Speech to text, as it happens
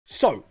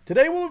So,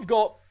 today what we've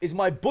got is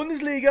my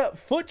Bundesliga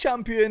Foot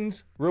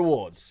Champions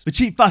rewards. For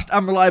cheap, fast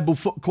and reliable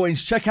foot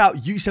coins, check out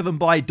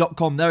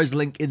ItsHaber.com. There is a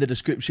link in the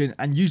description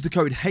and use the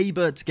code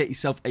HABER to get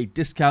yourself a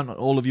discount on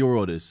all of your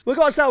orders. We've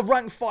got ourselves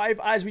rank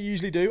 5 as we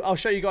usually do. I'll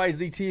show you guys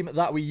the team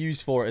that we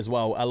used for it as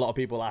well. A lot of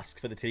people ask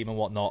for the team and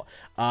whatnot.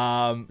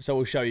 So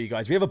we'll show you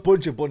guys. We have a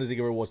bunch of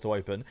Bundesliga rewards to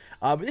open.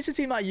 But this is a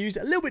team that I used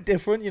a little bit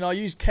different. You know, I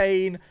used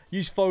Kane,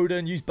 used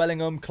Foden, used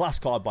Bellingham. Class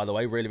card, by the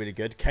way. Really, really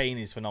good. Kane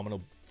is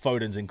phenomenal.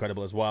 Foden's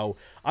incredible as well.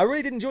 I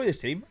really did enjoy this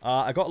team.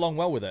 I got along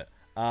well with it.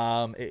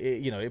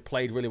 It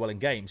played really well in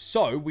games.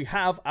 So we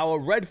have our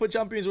Red Foot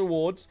Champions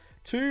rewards.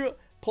 2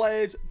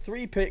 players,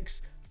 3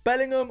 picks.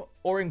 Bellingham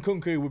or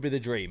Nkunku would be the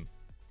dream.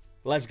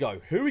 Let's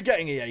go. Who are we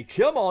getting, EA?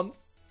 Come on.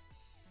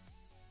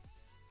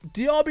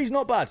 Diaby's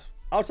not bad.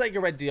 I'll take a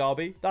red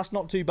Diaby. That's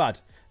not too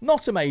bad.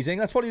 Not amazing.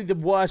 That's probably the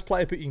worst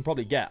player pick you can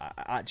probably get,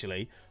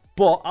 actually.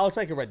 But I'll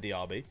take a red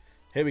Diaby.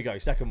 Here we go.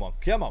 Second one.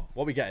 Come on.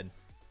 What are we getting?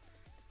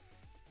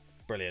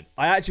 Brilliant.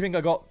 I actually think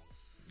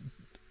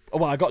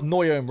I got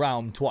Neuer and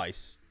Raum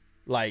twice.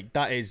 Like,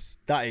 that is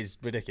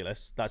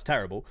ridiculous. That's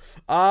terrible.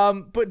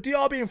 But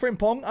Diaby and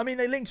Frimpong, I mean,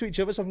 they link to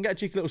each other, so I can get a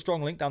cheeky little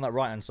strong link down that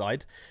right-hand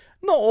side.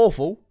 Not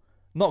awful.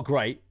 Not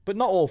great, but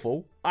not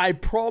awful. I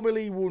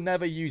probably will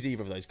never use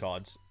either of those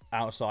cards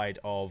outside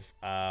of,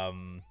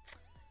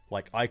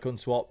 like, icon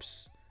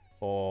swaps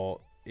or,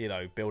 you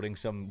know, building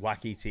some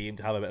wacky team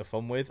to have a bit of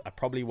fun with. I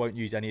probably won't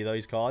use any of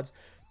those cards.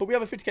 But we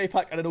have a 50k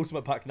pack and an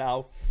ultimate pack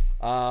now.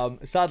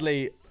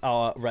 Sadly,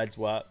 our reds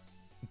were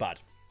bad.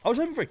 I was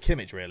hoping for a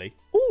Kimmich, really.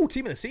 Ooh,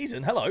 team of the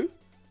season. Hello.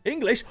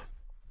 English.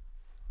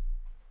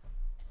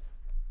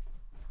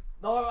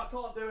 No, I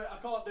can't do it. I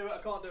can't do it. I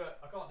can't do it.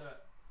 I can't do it.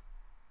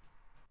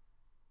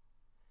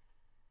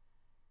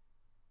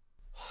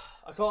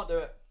 I can't do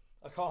it.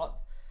 I can't.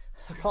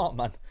 I can't,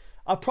 man.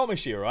 I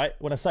promise you, right,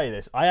 when I say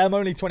this, I am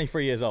only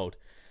 23 years old.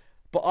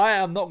 But I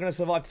am not going to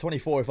survive to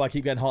 24 if I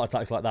keep getting heart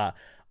attacks like that.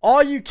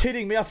 Are you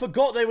kidding me? I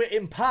forgot they were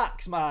in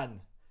packs,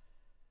 man.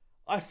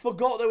 I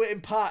forgot they were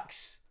in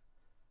packs.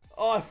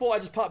 Oh, I thought I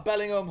just packed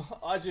Bellingham.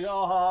 I just,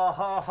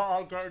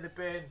 get in the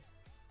bin.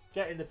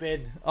 Get in the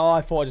bin. Oh, I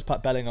thought I just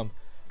packed Bellingham.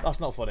 That's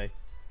not funny.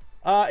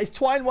 Is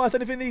Twine worth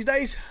anything these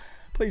days?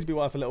 Please be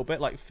worth a little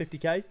bit, like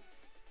 50k.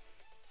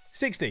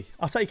 60.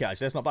 I'll take it,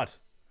 actually. That's not bad.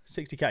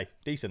 60k.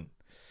 Decent.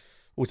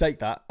 We'll take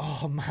that.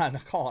 Oh, man. I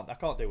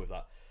can't deal with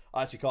that.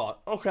 I actually can't.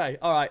 Okay.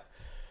 All right.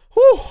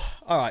 Whew.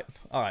 All right.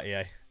 All right,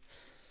 EA.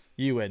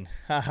 You win.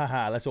 Ha ha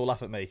ha. Let's all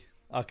laugh at me.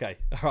 Okay.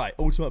 All right.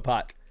 Ultimate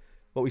pack.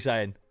 What are we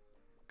saying?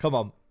 Come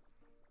on.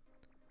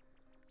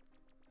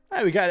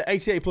 There we go.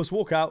 88 plus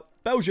walkout.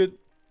 Belgian.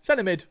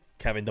 Centre mid.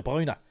 Kevin De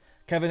Bruyne.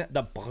 Kevin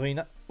De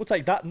Bruyne. We'll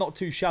take that. Not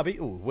too shabby.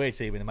 Ooh, weird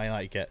team in the Man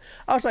United kit.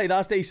 I'll say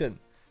that's decent.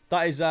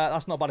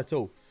 That's not bad at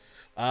all.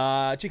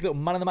 Cheeky little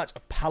man of the match.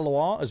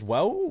 Palois as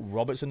well. Ooh,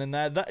 Robertson in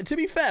there. To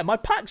be fair, my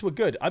packs were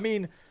good. I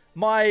mean,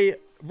 my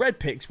red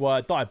picks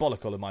were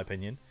diabolical in my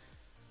opinion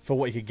for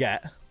what you could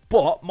get.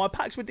 But my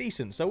packs were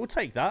decent, so we'll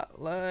take that.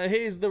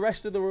 Here's the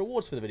rest of the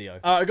rewards for the video.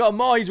 I've got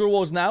Mahi's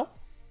rewards now.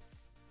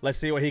 Let's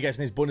see what he gets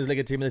in his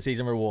Bundesliga team of the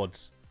season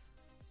rewards.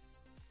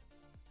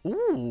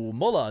 Ooh,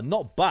 Muller,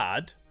 not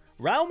bad.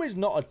 Raum is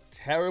not a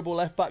terrible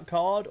left-back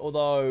card,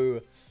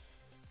 although,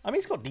 I mean,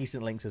 he's got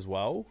decent links as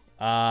well.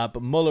 But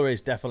Muller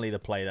is definitely the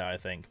play there, I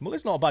think.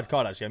 Muller's not a bad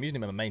card, actually. I'm using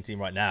him in my main team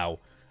right now.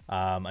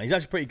 And he's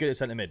actually pretty good at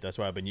centre mid. That's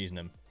why I've been using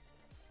him.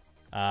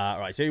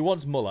 Right, so he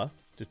wants Muller.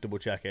 Just double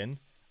checking.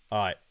 All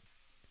right.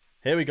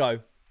 Here we go.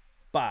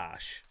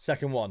 Bash.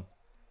 Second one.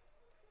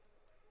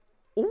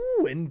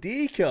 Ooh,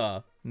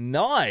 Ndika.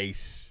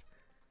 Nice.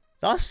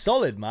 That's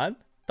solid, man.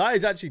 That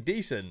is actually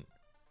decent.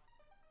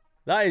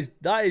 That is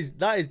decent.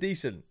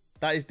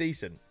 That is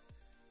decent.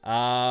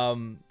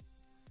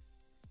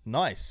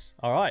 Nice.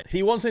 All right.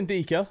 He wants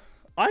Ndika.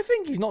 I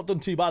think he's not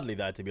done too badly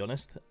there, to be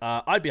honest.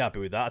 I'd be happy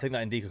with that. I think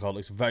that Ndika card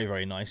looks very,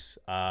 very nice.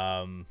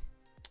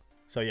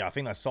 So, yeah, I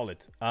think that's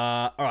solid.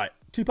 All right.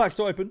 2 packs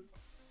to open.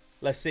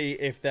 Let's see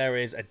if there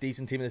is a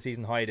decent team of the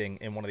season hiding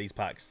in one of these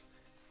packs.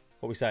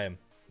 What are we saying?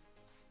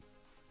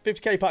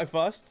 50k pack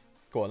first.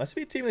 Go on. Let's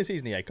be a team of the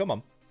season here. Come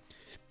on.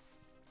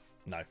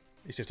 No.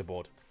 It's just a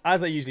board.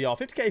 As they usually are.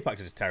 50k packs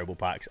are just terrible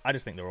packs. I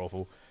just think they're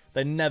awful.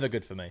 They're never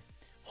good for me.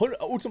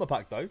 Ultimate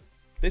pack, though.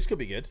 This could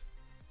be good.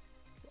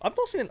 I've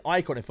not seen an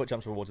icon in Foot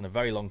Champs rewards in a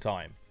very long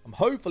time. I'm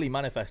hopefully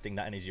manifesting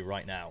that energy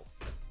right now.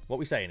 What are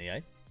we saying, EA?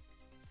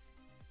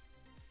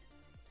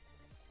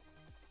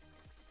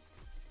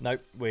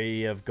 Nope.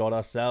 We have got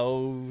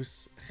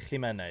ourselves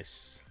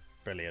Jimenez.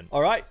 Brilliant.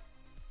 All right.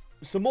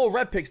 Some more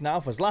red picks now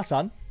for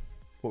Zlatan.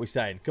 What are we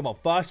saying? Come on.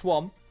 First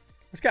one.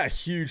 Let's get a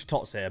huge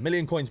tots here.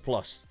 1,000,000 coins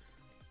plus.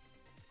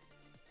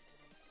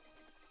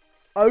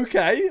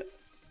 Okay.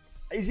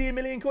 Is he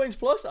 1,000,000 coins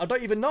plus? I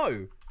don't even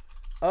know.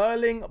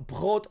 Erling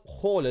Brod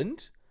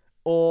Haaland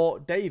or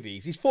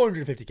Davies. He's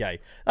 450k.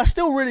 That's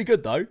still really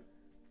good, though.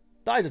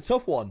 That is a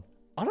tough one.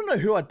 I don't know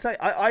who I'd take.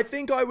 I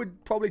think I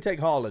would probably take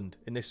Haaland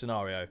in this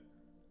scenario.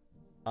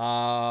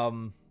 I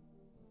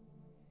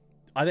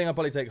think I'd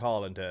probably take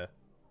Haaland here.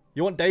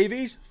 You want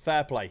Davies?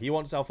 Fair play. He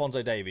wants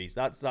Alphonso Davies.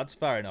 That's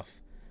fair enough.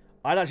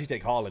 I'd actually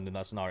take Haaland in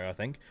that scenario, I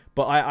think.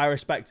 But I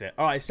respect it.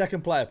 All right,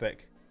 second player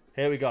pick.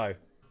 Here we go.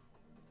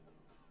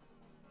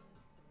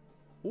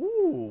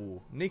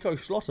 Ooh, Nico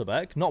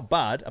Schlotterbeck. Not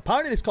bad.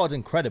 Apparently this card's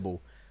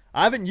incredible.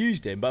 I haven't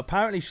used him, but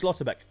apparently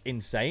Schlotterbeck,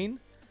 insane.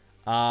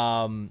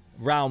 Round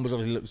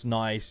obviously looks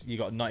nice. You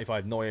got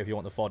 95 Neuer if you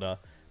want the fodder.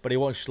 But he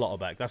wants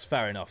Schlotterbeck. That's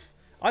fair enough.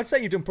 I'd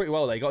say you've done pretty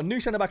well there. You got a new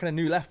centre-back and a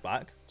new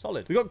left-back.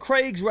 Solid. We've got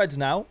Craig's Reds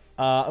now.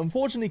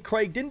 Unfortunately,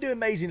 Craig didn't do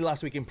amazing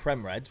last week in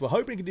Prem Reds. We're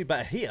hoping he can do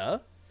better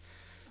here.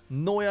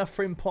 Neuer,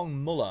 Frimpong,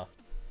 Muller.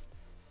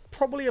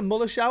 Probably a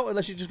Muller shout,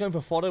 unless you're just going for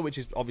fodder, which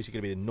is obviously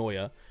going to be the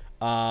Neuer.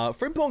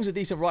 Frimpong's a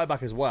decent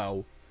right-back as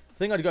well. I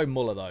think I'd go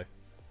Muller, though.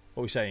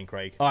 What are we saying,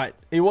 Craig? All right,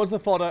 he wants the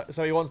fodder,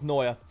 so he wants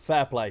Neuer.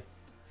 Fair play.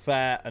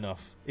 Fair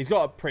enough. He's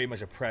got pretty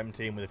much a Prem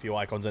team with a few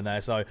icons in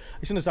there, so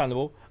it's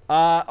understandable.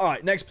 All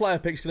right, next player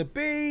pick's going to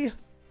be...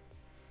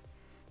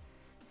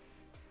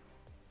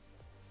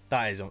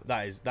 That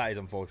is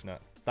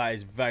unfortunate. That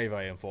is very,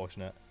 very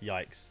unfortunate.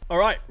 Yikes. All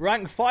right,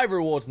 rank 5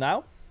 rewards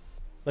now.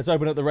 Let's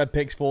open up the red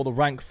picks for the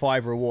rank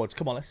 5 rewards.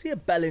 Come on, let's see a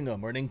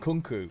Bellingham or an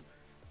Nkunku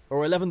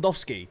or a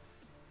Lewandowski.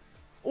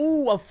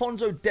 Ooh,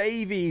 Alphonso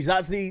Davies.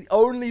 That's the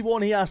only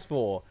one he asked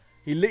for.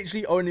 He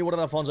literally only wanted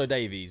Alphonso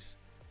Davies.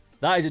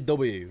 That is a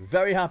W.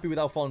 Very happy with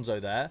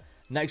Alphonso there.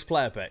 Next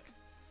player pick.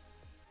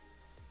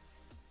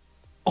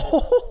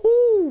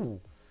 Oh,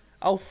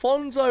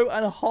 Alphonso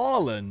and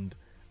Haaland.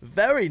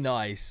 Very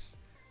nice.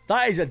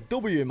 That is a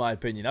W in my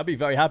opinion. I'd be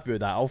very happy with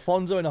that.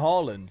 Alphonso and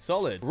Haaland.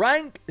 Solid.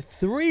 Rank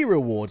 3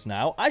 rewards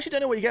now. I actually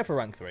don't know what you get for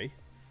rank 3.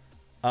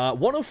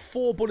 1 of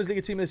 4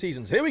 Bundesliga Team of the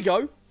Seasons. Here we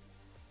go.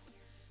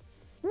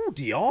 Ooh,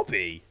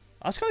 Diaby.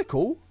 That's kind of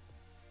cool.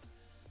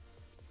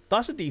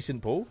 That's a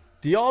decent pull.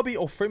 Diaby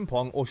or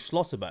Frimpong or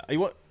Schlotterbeck. Are you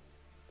what?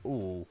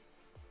 Ooh.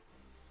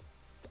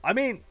 I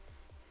mean,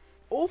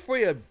 all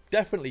 3 are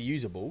definitely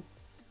usable.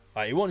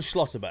 All right, you want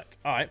Schlotterbeck.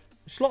 All right.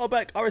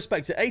 Schlotterbeck, I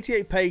respect it.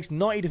 88 pace,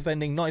 90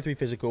 defending, 93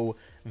 physical.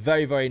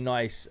 Very, very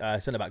nice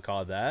centre-back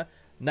card there.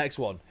 Next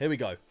one. Here we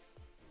go.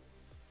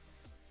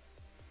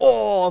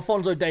 Oh,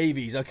 Alphonso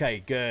Davies.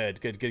 Okay, good.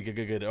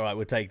 All right,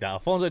 we'll take that.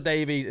 Alphonso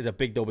Davies is a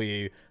big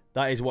W.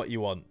 That is what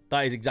you want.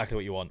 That is exactly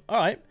what you want. All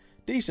right,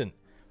 decent.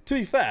 To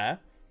be fair,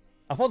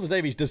 Alphonso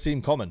Davies does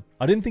seem common.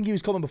 I didn't think he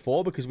was common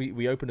before because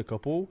we opened a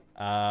couple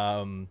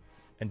and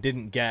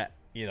didn't get,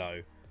 you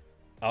know,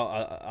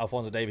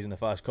 Alphonso Davies in the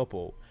first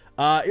couple.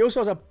 He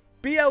also has a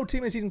BL Team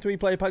of the Season 3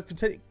 player pack.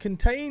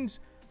 Contains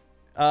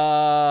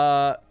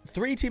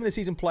 3 Team of the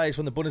Season players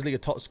from the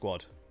Bundesliga Tots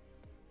squad.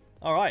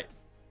 All right.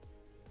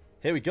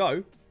 Here we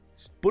go.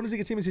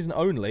 Bundesliga Team of the Season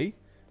only.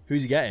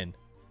 Who's he getting?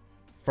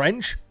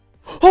 French?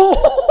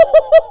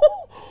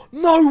 Oh!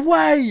 No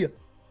way!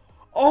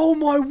 Oh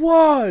my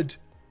word!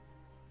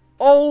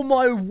 Oh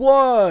my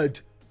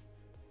word!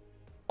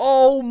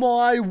 Oh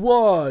my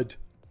word!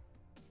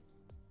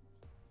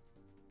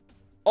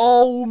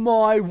 Oh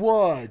my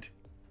word!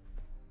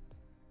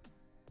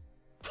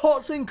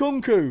 Tots and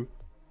Nkunku.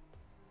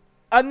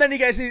 And then he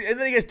gets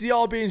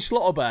Diaby and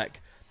Schlotterbeck.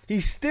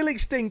 He's still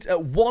extinct at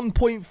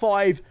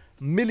 1.5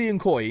 million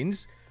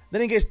coins. Then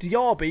he gets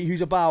Diaby,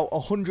 who's about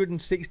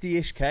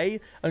 160-ish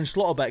K, and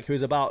Schlotterbeck,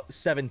 who's about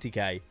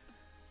 70K.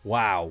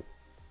 Wow.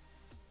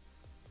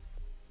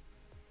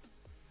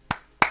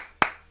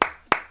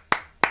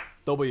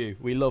 W.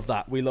 We love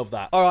that. We love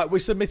that. All right, we're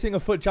submitting a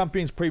Foot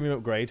Champions Premium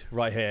upgrade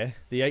right here.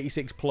 The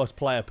 86 plus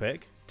player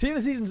pick. Team of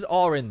the Seasons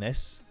are in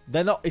this.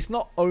 They're not. It's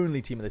not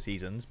only Team of the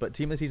Seasons, but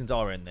Team of the Seasons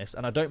are in this,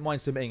 and I don't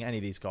mind submitting any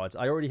of these cards.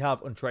 I already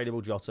have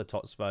Untradeable Jota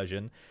Tots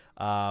version.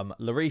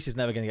 Lloris is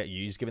never going to get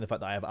used, given the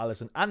fact that I have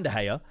Alisson and De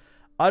Gea.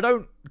 I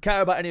don't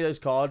care about any of those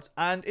cards,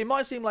 and it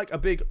might seem like a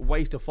big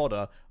waste of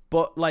fodder,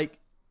 but like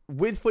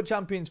with Foot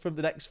Champions from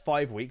the next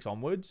 5 weeks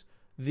onwards,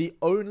 the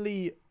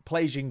only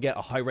players you can get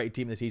a high-rated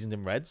Team of the Seasons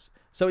in Reds.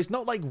 So it's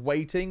not like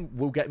waiting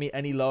will get me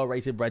any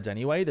lower-rated Reds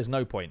anyway. There's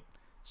no point.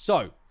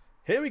 So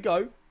here we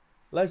go.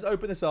 Let's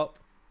open this up.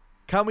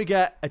 Can we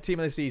get a Team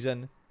of the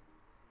Season?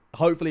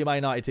 Hopefully a Man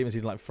United Team of the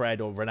Season like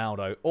Fred or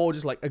Ronaldo. Or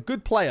just like a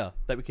good player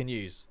that we can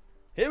use.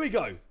 Here we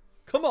go.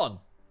 Come on.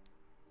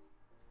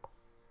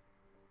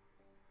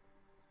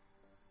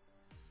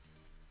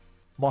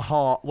 My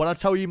heart. When I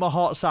tell you my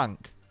heart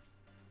sank.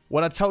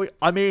 When I tell you...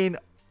 I mean...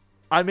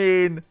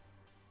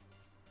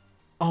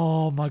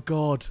 Oh my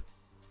God.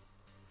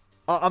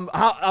 I'm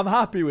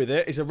happy with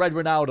it. It's a red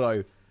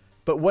Ronaldo.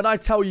 But when I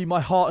tell you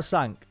my heart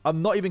sank,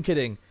 I'm not even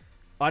kidding.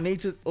 I need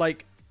to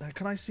like...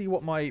 Can I see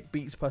what my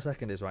beats per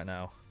second is right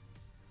now?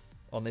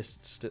 On this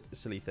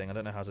silly thing. I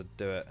don't know how to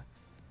do it.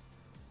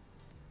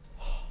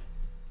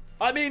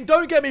 I mean,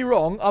 don't get me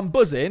wrong. I'm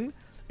buzzing.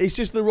 It's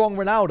just the wrong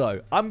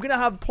Ronaldo. I'm going to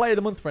have Player of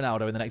the Month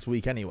Ronaldo in the next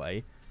week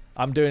anyway.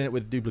 I'm doing it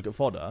with duplicate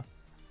fodder.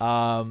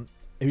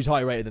 Who's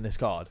higher rated than this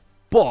card.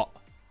 But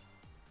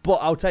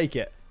I'll take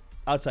it.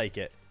 I'll take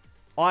it.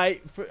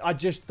 I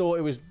just thought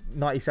it was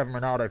 97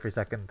 Ronaldo for a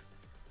second.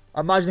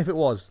 Imagine if it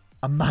was.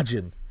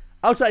 Imagine.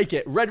 I'll take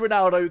it. Red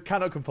Ronaldo,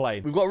 cannot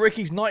complain. We've got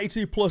Ricky's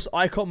 92 plus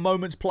Icon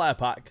Moments player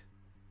pack.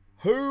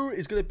 Who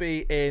is going to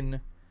be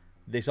in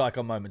this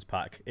Icon Moments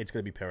pack? It's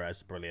going to be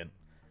Perez. Brilliant.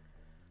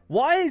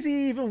 Why is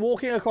he even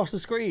walking across the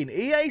screen?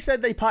 EA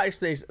said they patched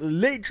this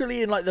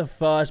literally in like the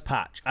first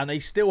patch, and they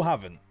still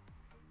haven't.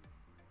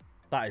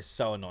 That is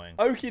so annoying.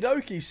 Okie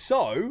dokie.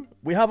 So,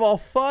 we have our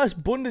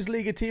first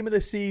Bundesliga team of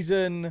the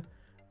season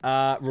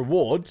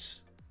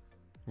rewards.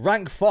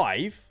 Rank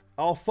 5.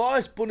 Our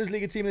first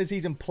Bundesliga team of the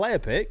season player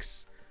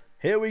picks.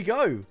 Here we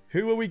go.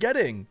 Who are we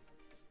getting?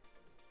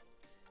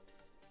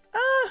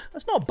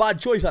 That's not a bad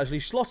choice, actually.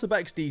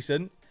 Schlotterbeck's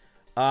decent.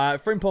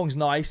 Frimpong's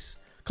nice.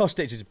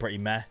 Kostic is pretty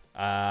meh.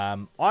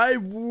 I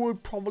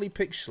would probably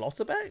pick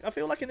Schlotterbeck. I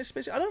feel like in this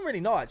specific... I don't really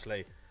know,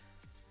 actually.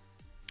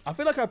 I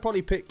feel like I'd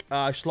probably pick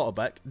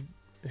Schlotterbeck.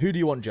 Who do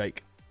you want,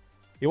 Jake?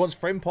 He wants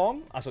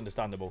Frimpong? That's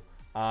understandable.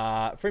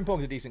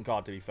 Frimpong's a decent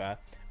card, to be fair.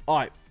 All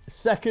right.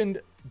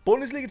 Second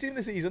Bundesliga team of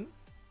the season.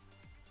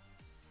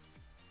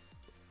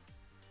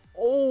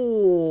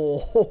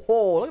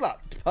 Oh, look at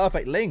that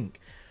perfect link.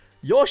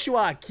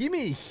 Joshua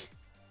Kimmich.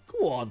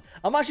 Go on.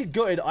 I'm actually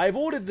gutted. I've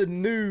ordered the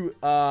new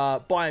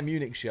Bayern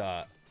Munich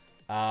shirt.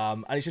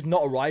 And it's just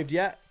not arrived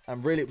yet.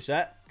 I'm really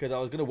upset because I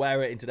was going to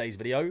wear it in today's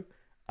video.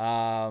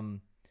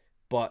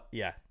 But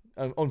yeah,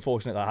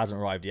 unfortunately that hasn't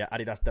arrived yet.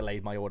 Adidas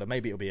delayed my order.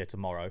 Maybe it'll be here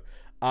tomorrow.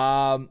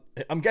 I'm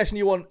guessing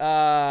you want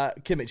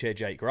Kimmich here,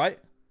 Jake, right?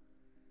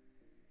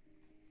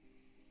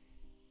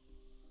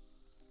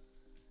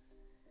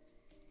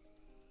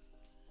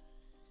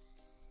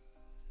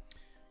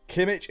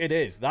 Kimmich it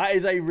is. That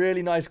is a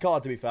really nice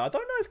card, to be fair. I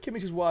don't know if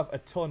Kimmich is worth a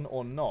ton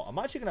or not. I'm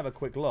actually going to have a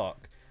quick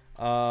look.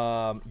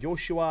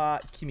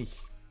 Joshua Kimmich.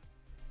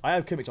 I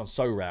have Kimmich on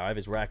so rare. I have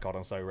his rare card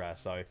on so rare.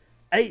 So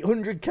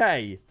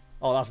 800k.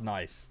 Oh, that's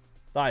nice.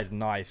 That is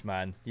nice,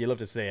 man. You love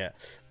to see it.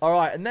 All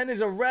right. And then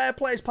there's a rare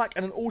players pack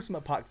and an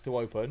ultimate pack to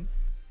open.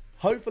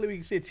 Hopefully we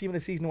can see a team of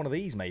the season, one of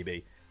these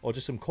maybe. Or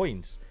just some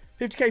coins.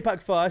 50k pack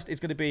first. It's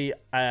going to be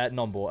a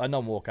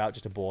non-walkout.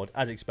 Just a board,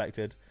 as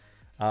expected.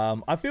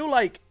 I feel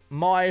like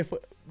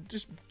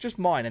just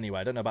mine anyway.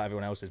 I don't know about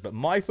everyone else's, but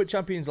my Foot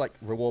Champions like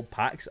reward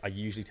packs are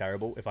usually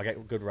terrible if I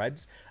get good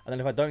reds. And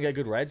then if I don't get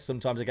good reds,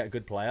 sometimes I get a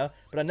good player.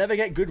 But I never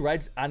get good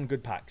reds and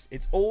good packs.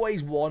 It's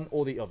always one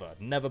or the other,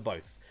 never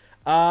both.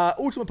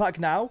 Ultimate pack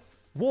now.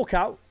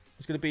 Walkout.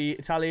 It's going to be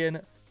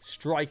Italian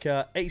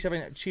striker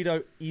 87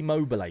 Ciro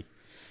Immobile.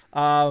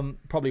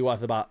 Probably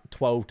worth about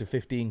 12 to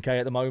 15k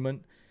at the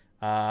moment.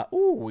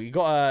 We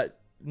got a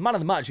man of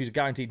the match who's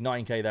guaranteed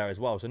 9k there as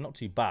well, so not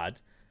too bad.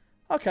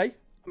 Okay.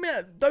 I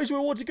mean, those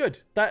rewards are good.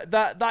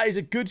 That is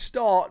a good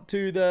start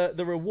to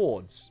the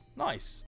rewards. Nice.